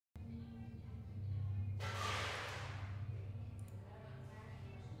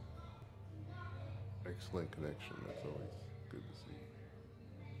Excellent connection. That's always good to see.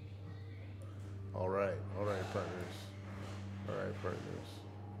 All right, partners. All right, partners.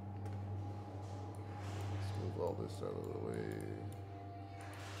 Let's move all this out of the way.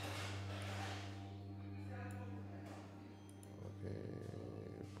 Okay.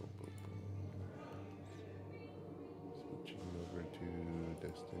 Boom, boom, boom. Switching over to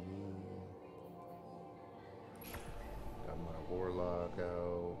Destiny. Got my Warlock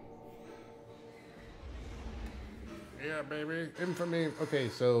out. Yeah, baby. Infamy. Okay,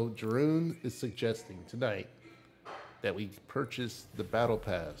 so Jeroen is suggesting tonight that we purchase the Battle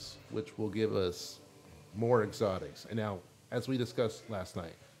Pass, which will give us more exotics. And now, as we discussed last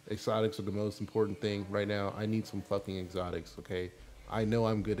night, exotics are the most important thing right now. I need some fucking exotics, okay? I know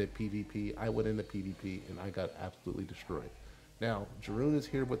I'm good at PvP. I went into PvP and I got absolutely destroyed. Now, Jeroen is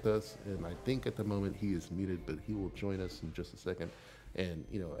here with us, and I think at the moment he is muted, but he will join us in just a second. And,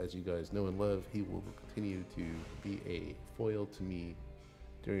 as you guys know and love, he will continue to be a foil to me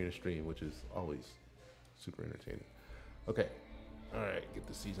during the stream, which is always super entertaining. Okay. All right. Get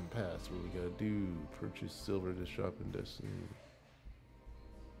the season pass. What we gotta do? Purchase silver to shop in Destiny.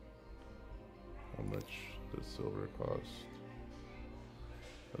 How much does silver cost?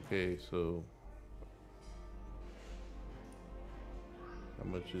 Okay, so how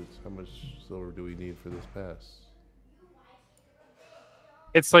much silver do we need for this pass?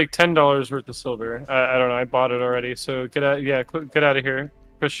 It's like $10 worth of silver. I don't know. I bought it already. So get out. Yeah, get out of here.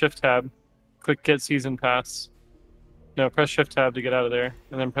 Press Shift Tab. Click Get Season Pass. No, press Shift Tab to get out of there,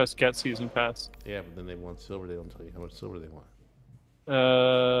 and then press Get Season Pass. Yeah, but then they want silver. They don't tell you how much silver they want.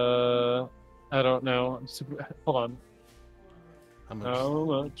 Uh, I don't know. Hold on. How much? How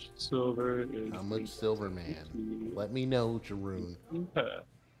much silver is? How much silver, man? Let me know, Jeroen. Okay.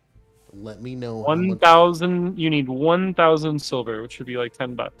 Let me know how much 1,000. You need 1,000 silver, which would be like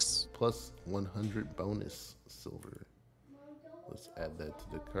 $10. plus 100 bonus silver. Let's add that to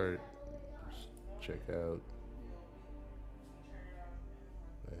the cart. Just check out.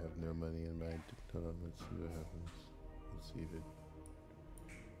 I have no money in my. Hold on, let's see what happens. Let's see if it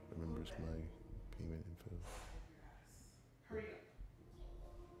remembers my payment info.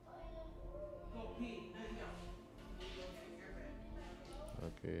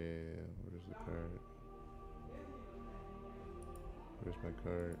 Okay, where's the cart? Where's my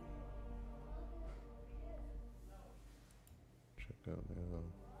cart? Check out now.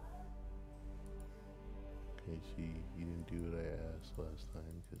 Okay, see, you didn't do what I asked last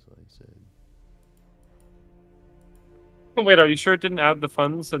time because I said. Wait, are you sure it didn't add the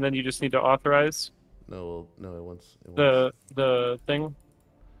funds, and then you just need to authorize No, no, it wants. the thing?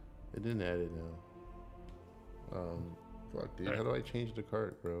 It didn't add it now. Fuck, dude. How do I change the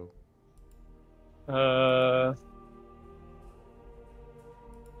cart, bro?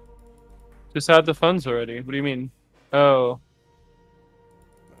 Just add the funds already. What do you mean? Oh,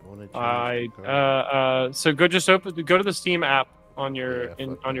 I want to change the cart. so go to the Steam app on your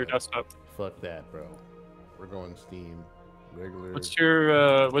Yeah, on your desktop. Fuck that, bro. We're going Steam. Regular. What's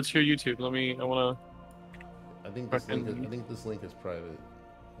your YouTube? I wanna. I think this link is private.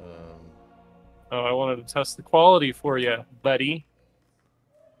 Oh, I wanted to test the quality for you, buddy.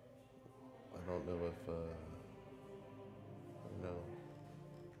 I don't know if I don't know.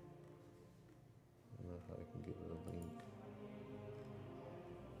 I don't know if I can give it a link.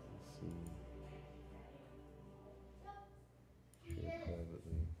 Let's see. Share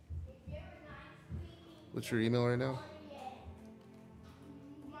privately. What's your email right now?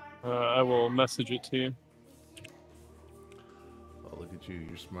 I will message it to you. Oh, look at you!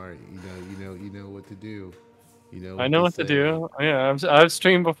 You're smart. You know what to do. You know. I know what to do. Yeah, I've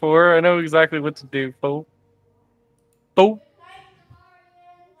streamed before. I know exactly what to do. Bo. Bo.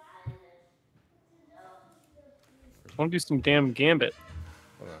 I want to do some damn gambit.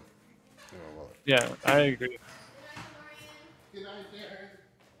 Hold on. Yeah, I agree. Good night, Darren.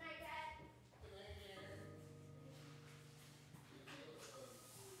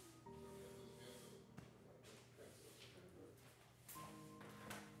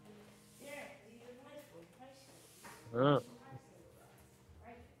 Oh.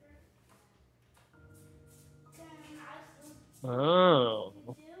 Oh.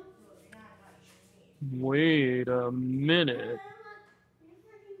 Wait a minute.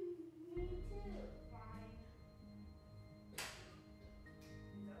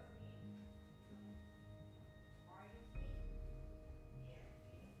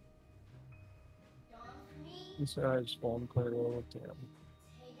 I just want to play a little damn.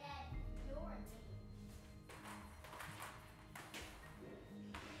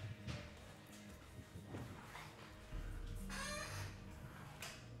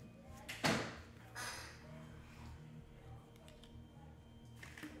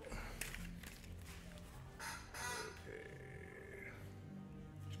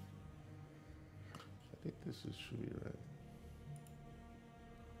 think this should be right.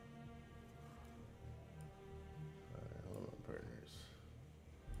 Alright, hold on, partners.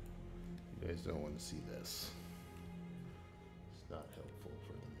 You guys don't want to see this. It's not helpful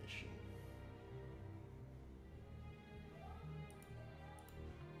for the mission.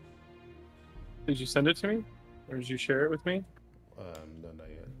 Did you send it to me? Or did you share it with me? No, not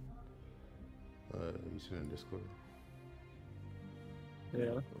yet. You sent it in Discord? Yeah.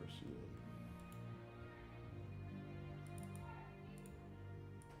 Of course you did.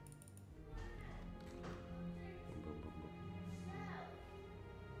 Boom, boom, boom.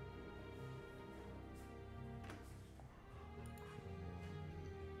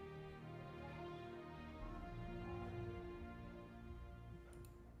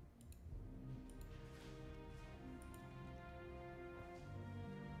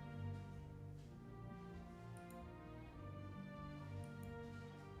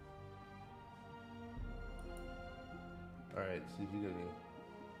 Alright, see if you get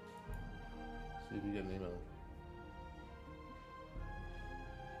an email.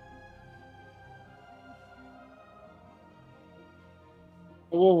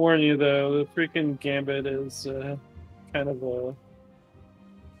 I will warn you though, the freaking Gambit is kind of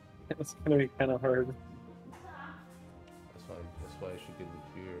it's gonna be kind of hard. That's why I should get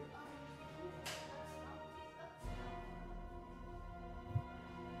the beer.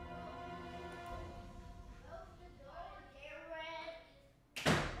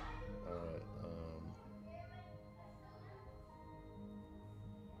 Alright,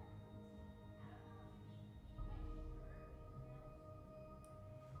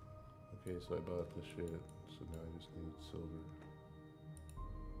 okay, so I bought the shit, so now I just need silver.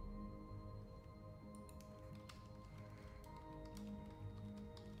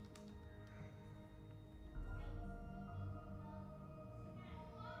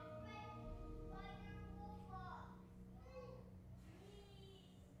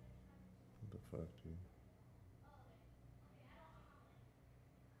 What the fuck, dude?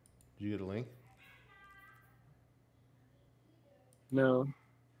 Did you get a link? No.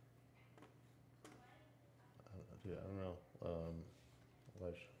 Dude, I don't know.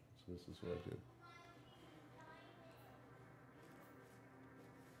 Watch. So this is what I did.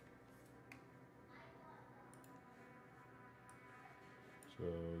 So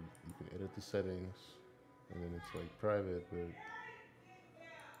you can edit the settings, and then it's like private, but you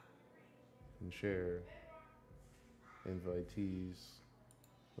can share, invitees,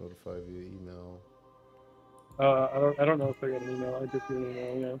 notify via email. I don't know if I got an email. I did get an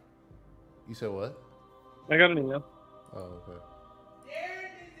email, yeah. You said what? I got an email. Oh, okay.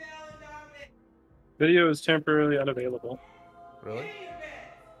 Video is temporarily unavailable. Really?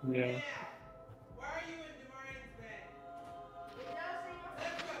 Yeah. Why are you in Demarian's bed?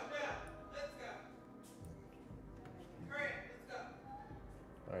 Let's go, Bill. Let's go. Hurry up, let's go.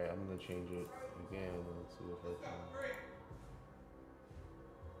 Alright, I'm gonna change it again. Let's see if I Let's go, can. hurry up.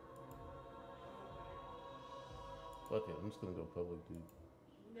 Fuck it, I'm just gonna go public, dude.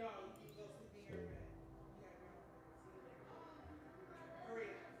 No, you can go sleep in your bed.